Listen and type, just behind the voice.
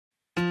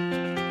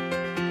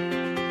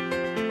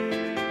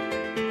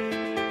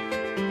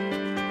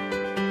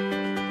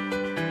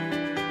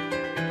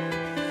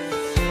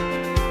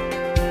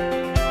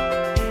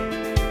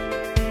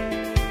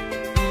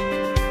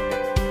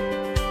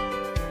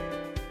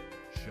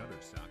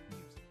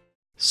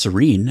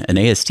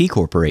Serene-AST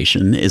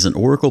Corporation is an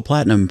Oracle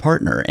Platinum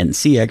partner and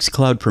CX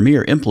Cloud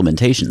Premier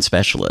implementation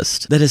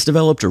specialist that has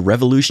developed a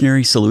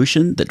revolutionary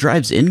solution that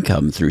drives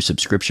income through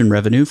subscription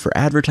revenue for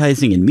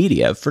advertising and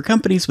media for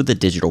companies with a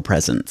digital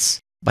presence.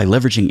 By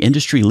leveraging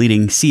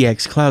industry-leading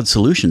CX Cloud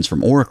solutions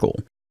from Oracle,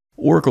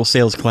 Oracle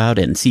Sales Cloud,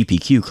 and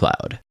CPQ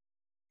Cloud.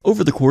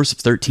 Over the course of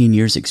 13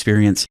 years'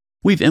 experience,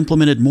 we've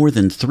implemented more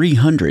than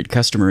 300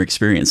 customer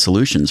experience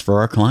solutions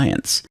for our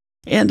clients,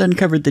 and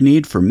uncovered the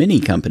need for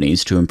many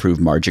companies to improve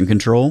margin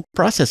control,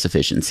 process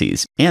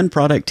efficiencies, and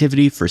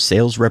productivity for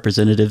sales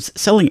representatives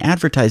selling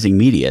advertising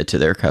media to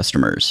their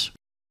customers.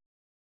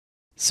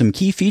 Some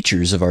key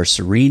features of our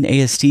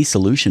Serene-AST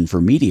solution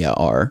for media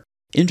are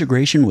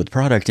integration with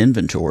product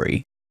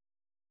inventory,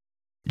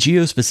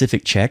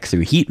 geo-specific check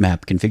through heat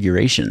map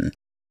configuration,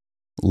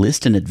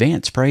 list and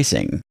advance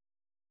pricing,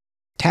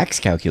 tax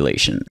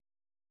calculation,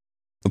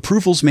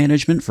 approvals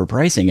management for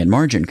pricing and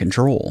margin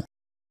control,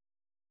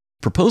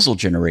 proposal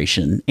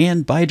generation,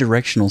 and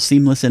bidirectional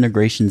seamless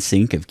integration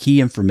sync of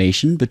key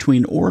information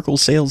between Oracle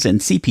Sales and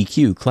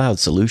CPQ Cloud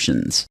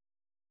solutions.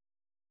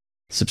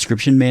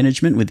 Subscription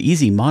management with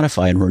easy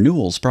modify and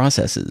renewals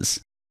processes.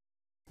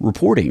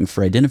 Reporting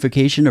for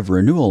identification of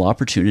renewal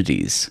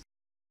opportunities.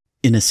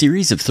 In a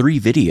series of 3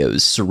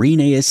 videos,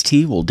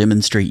 Serene-AST will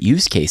demonstrate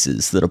use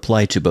cases that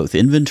apply to both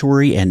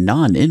inventory and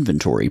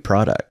non-inventory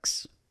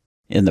products.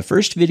 In the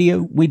first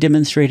video, we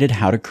demonstrated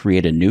how to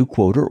create a new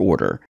quote or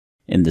order.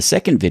 In the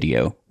second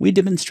video, we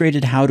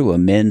demonstrated how to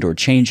amend or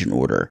change an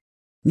order.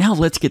 Now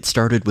let's get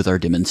started with our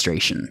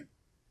demonstration.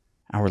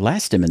 Our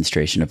last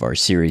demonstration of our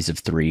series of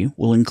 3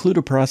 will include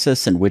a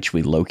process in which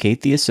we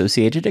locate the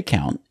associated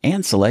account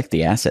and select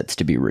the assets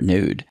to be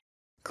renewed,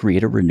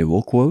 create a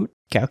renewal quote,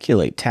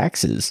 calculate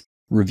taxes,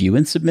 review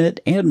and submit,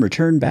 and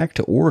return back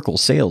to Oracle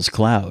Sales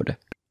Cloud.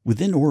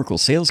 Within Oracle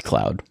Sales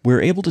Cloud,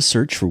 we're able to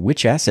search for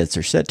which assets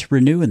are set to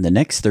renew in the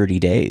next 30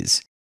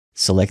 days.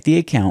 Select the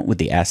account with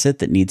the asset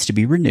that needs to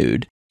be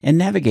renewed, and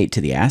navigate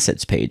to the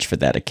Assets page for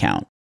that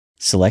account.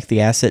 Select the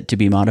asset to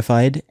be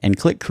modified, and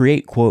click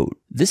Create Quote.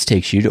 This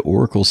takes you to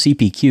Oracle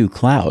CPQ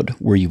Cloud,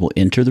 where you will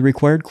enter the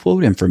required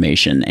quote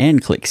information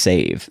and click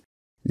Save.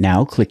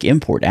 Now click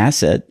Import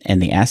Asset, and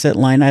the asset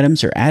line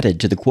items are added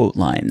to the quote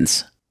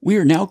lines. We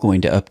are now going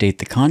to update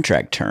the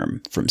contract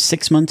term from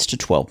 6 months to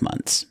 12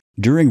 months.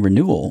 During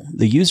renewal,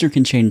 the user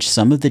can change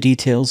some of the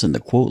details in the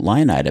quote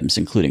line items,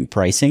 including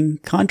pricing,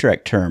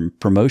 contract term,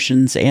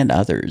 promotions, and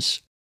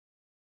others.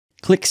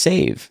 Click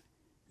Save.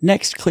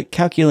 Next, click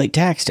Calculate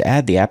Tax to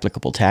add the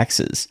applicable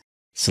taxes.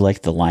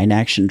 Select the Line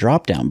Action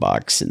drop-down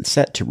box and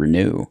set to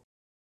Renew.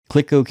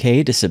 Click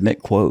OK to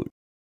submit quote.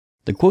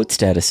 The quote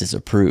status is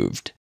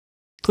approved.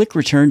 Click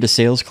Return to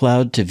Sales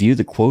Cloud to view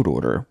the quote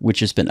order, which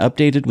has been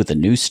updated with a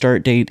new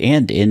start date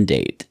and end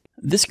date.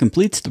 This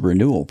completes the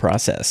renewal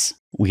process.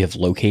 We have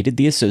located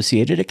the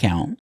associated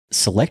account,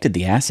 selected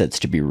the assets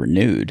to be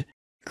renewed,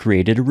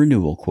 created a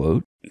renewal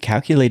quote,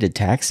 calculated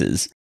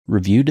taxes,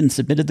 reviewed and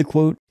submitted the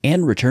quote,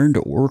 and returned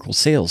to Oracle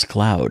Sales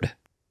Cloud.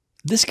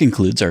 This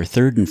concludes our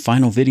third and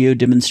final video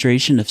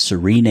demonstration of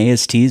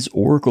Serene-AST's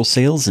Oracle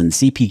Sales and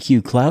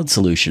CPQ Cloud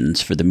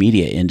solutions for the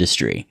media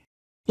industry.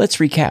 Let's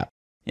recap.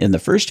 In the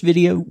first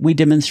video, we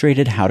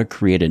demonstrated how to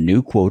create a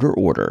new quote or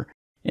order.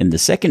 In the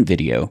second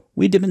video,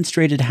 we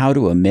demonstrated how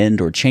to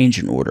amend or change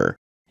an order.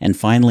 And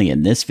finally,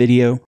 in this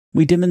video,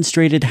 we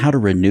demonstrated how to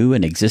renew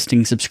an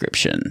existing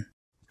subscription.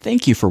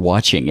 Thank you for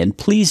watching, and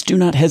please do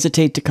not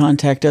hesitate to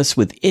contact us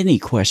with any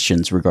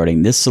questions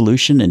regarding this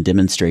solution and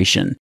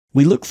demonstration.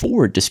 We look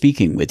forward to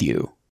speaking with you.